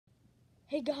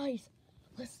Hey guys,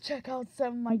 let's check out some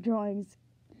of my drawings.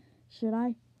 Should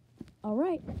I?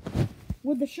 Alright,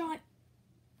 with the shot.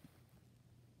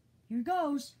 Here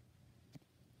goes.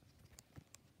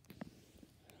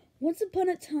 Once upon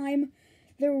a time,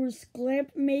 there was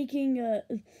Glamp making a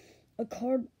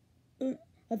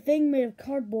thing made of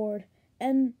cardboard,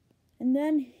 and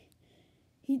then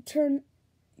he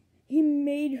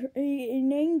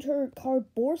named her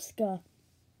Cardborska,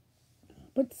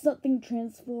 but something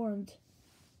transformed.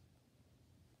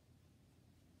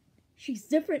 She's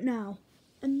different now,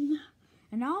 and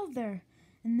now they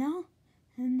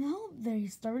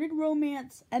started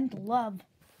romance and love.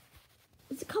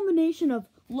 It's a combination of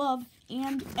love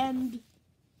and end.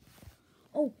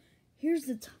 Oh, here's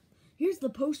the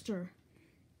poster.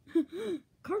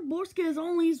 Cardborska is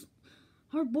always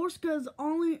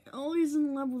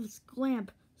in love with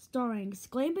Sclamp, starring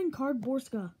Sclamp and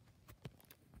Cardborska.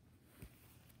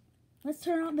 Let's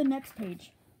turn on the next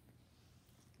page.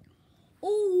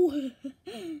 Oh,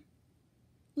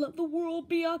 let the world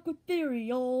be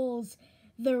Aquathereals.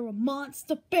 They're a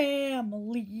monster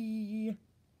family.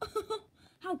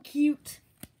 How cute.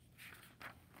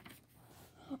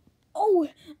 Oh,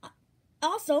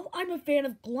 also, I'm a fan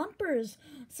of Glumpers,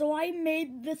 so I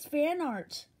made this fan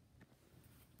art.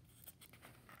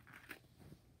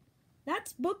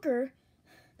 That's Booker.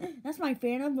 That's my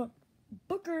fan of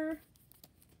Booker.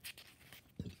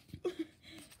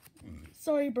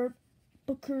 Sorry, Booker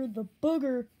the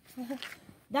booger.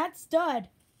 That's Dud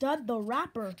the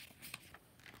rapper.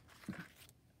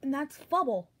 And that's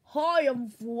Fubble. Hi, I'm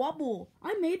Fubble.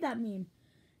 I made that meme.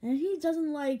 And he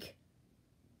doesn't like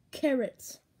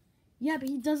carrots. Yeah, but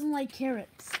he doesn't like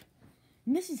carrots.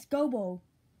 And this is Gobo.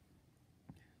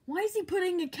 Why is he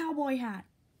putting a cowboy hat?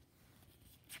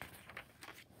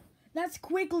 That's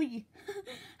Quigly.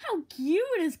 How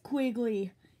cute is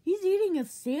Quigly? He's eating a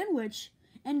sandwich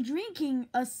and drinking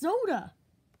a soda.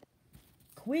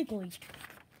 Quigly.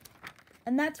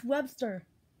 And that's Webster.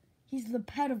 He's the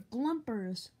pet of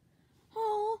Glumpers.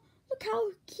 Oh, look how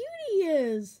cute he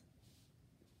is.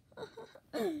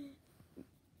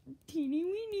 Teeny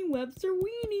weeny Webster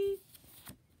weenie.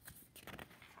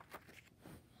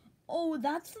 Oh,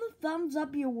 that's the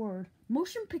Thumbs-Uppy Award.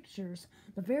 Motion Pictures.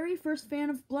 The very first fan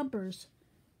of Glumpers.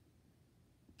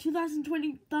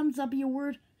 2020 Thumbs-Uppy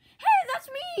Award. Hey, that's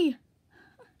me!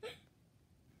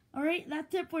 Alright,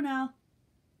 that's it for now.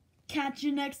 Catch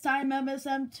you next time,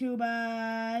 MSM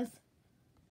Tubers.